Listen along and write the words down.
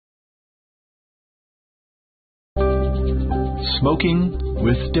Smoking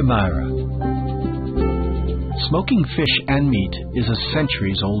with Demira. Smoking fish and meat is a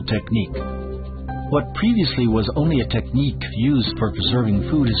centuries-old technique. What previously was only a technique used for preserving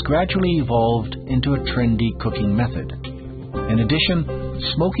food has gradually evolved into a trendy cooking method. In addition,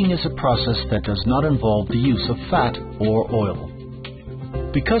 smoking is a process that does not involve the use of fat or oil.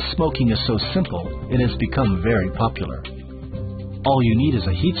 Because smoking is so simple, it has become very popular. All you need is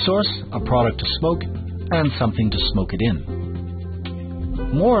a heat source, a product to smoke, and something to smoke it in.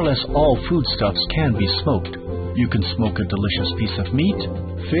 More or less all foodstuffs can be smoked. You can smoke a delicious piece of meat,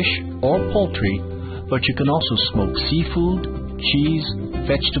 fish, or poultry, but you can also smoke seafood, cheese,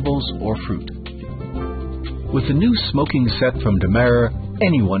 vegetables, or fruit. With the new smoking set from Demira,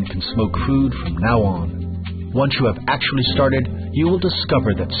 anyone can smoke food from now on. Once you have actually started, you will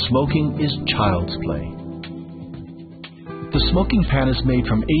discover that smoking is child's play. The smoking pan is made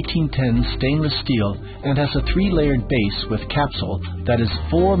from 1810 stainless steel and has a 3-layered base with capsule that is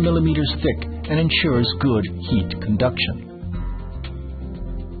 4 millimeters thick and ensures good heat conduction.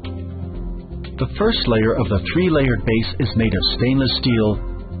 The first layer of the 3-layered base is made of stainless steel,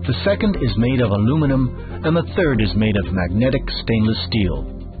 the second is made of aluminum, and the third is made of magnetic stainless steel.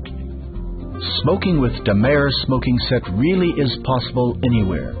 Smoking with Demira smoking set really is possible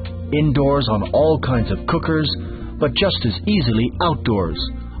anywhere, indoors on all kinds of cookers, but just as easily outdoors,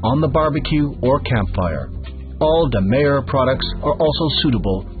 on the barbecue or campfire. All Demira products are also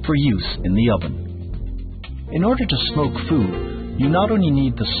suitable for use in the oven. In order to smoke food, you not only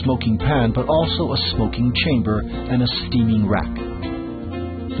need the smoking pan, but also a smoking chamber and a steaming rack.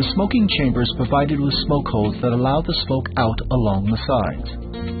 The smoking chamber is provided with smoke holes that allow the smoke out along the sides.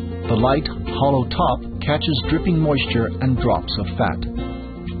 The light, hollow top catches dripping moisture and drops of fat.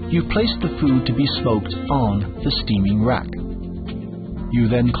 You place the food to be smoked on the steaming rack. You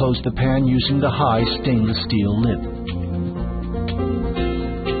then close the pan using the high stainless steel lid.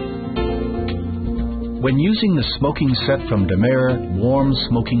 When using the smoking set from Demira, warm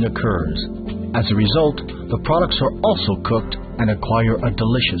smoking occurs. As a result, the products are also cooked and acquire a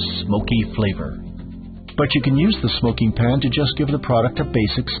delicious smoky flavor. But you can use the smoking pan to just give the product a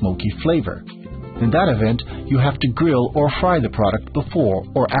basic smoky flavor. In that event, you have to grill or fry the product before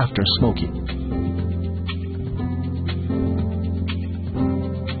or after smoking.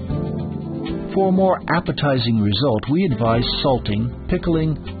 For a more appetizing result, we advise salting,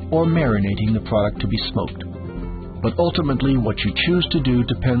 pickling, or marinating the product to be smoked. But ultimately, what you choose to do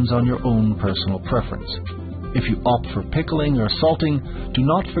depends on your own personal preference. If you opt for pickling or salting, do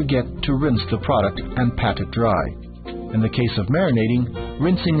not forget to rinse the product and pat it dry. In the case of marinating,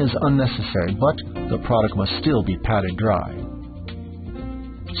 rinsing is unnecessary, but the product must still be patted dry.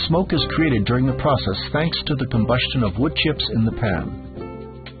 Smoke is created during the process thanks to the combustion of wood chips in the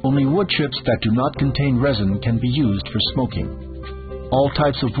pan. Only wood chips that do not contain resin can be used for smoking. All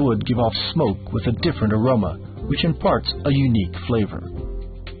types of wood give off smoke with a different aroma, which imparts a unique flavor.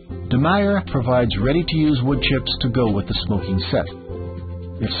 Demira provides ready-to-use wood chips to go with the smoking set.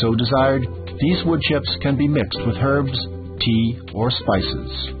 If so desired, these wood chips can be mixed with herbs, tea, or spices.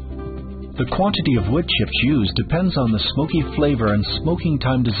 The quantity of wood chips used depends on the smoky flavor and smoking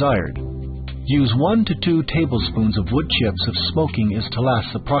time desired. Use 1 to 2 tablespoons of wood chips if smoking is to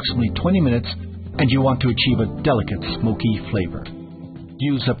last approximately 20 minutes and you want to achieve a delicate smoky flavor.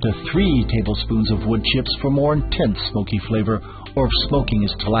 Use up to 3 tablespoons of wood chips for more intense smoky flavor or if smoking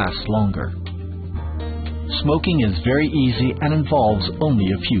is to last longer. Smoking is very easy and involves only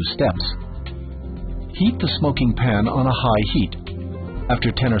a few steps. Heat the smoking pan on a high heat.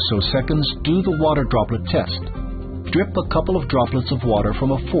 After 10 or so seconds, do the water droplet test. Drip a couple of droplets of water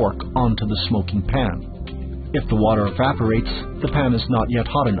from a fork onto the smoking pan. If the water evaporates, the pan is not yet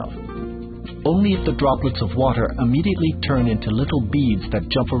hot enough. Only if the droplets of water immediately turn into little beads that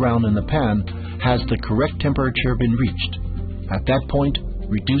jump around in the pan has the correct temperature been reached. At that point,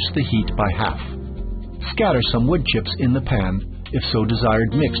 reduce the heat by half. Scatter some wood chips in the pan, if so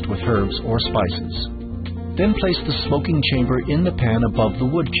desired mixed with herbs or spices. Then place the smoking chamber in the pan above the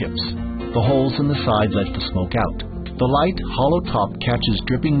wood chips. The holes in the side let the smoke out. The light, hollow top catches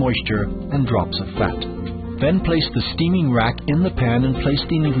dripping moisture and drops of fat. Then place the steaming rack in the pan and place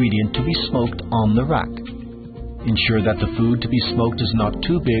the ingredient to be smoked on the rack. Ensure that the food to be smoked is not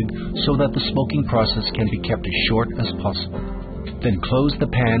too big so that the smoking process can be kept as short as possible. Then close the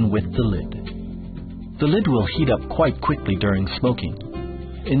pan with the lid. The lid will heat up quite quickly during smoking.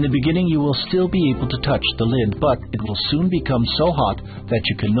 In the beginning you will still be able to touch the lid, but it will soon become so hot that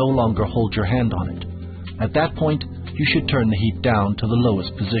you can no longer hold your hand on it. At that point, you should turn the heat down to the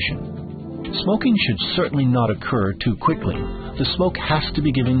lowest position. Smoking should certainly not occur too quickly. The smoke has to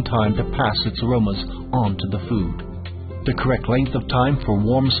be given time to pass its aromas onto the food. The correct length of time for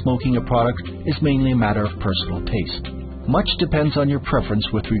warm smoking a product is mainly a matter of personal taste. Much depends on your preference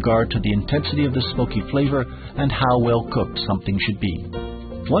with regard to the intensity of the smoky flavor and how well cooked something should be.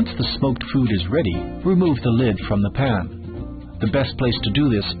 Once the smoked food is ready, remove the lid from the pan. The best place to do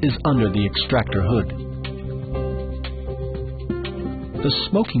this is under the extractor hood. The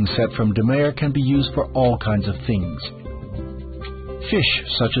smoking set from De Meyer can be used for all kinds of things. Fish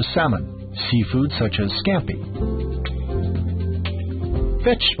such as salmon, seafood such as scampi,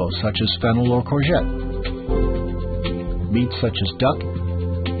 vegetables such as fennel or courgette, meat such as duck,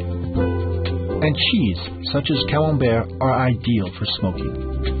 and cheese such as camembert are ideal for smoking.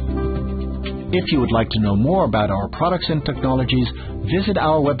 If you would like to know more about our products and technologies, visit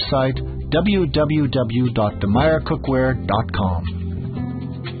our website www.demeyercookware.com.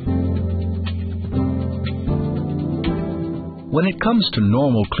 When it comes to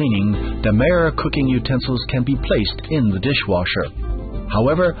normal cleaning, De Meyer cooking utensils can be placed in the dishwasher.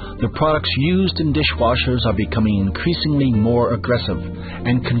 However, the products used in dishwashers are becoming increasingly more aggressive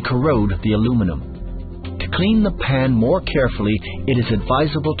and can corrode the aluminum. To clean the pan more carefully, it is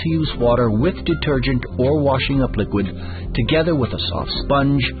advisable to use water with detergent or washing up liquid, together with a soft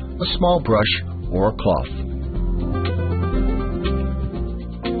sponge, a small brush, or a cloth.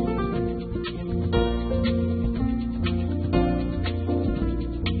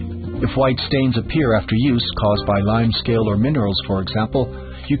 If white stains appear after use, caused by lime scale or minerals, for example,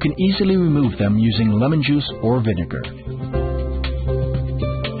 you can easily remove them using lemon juice or vinegar.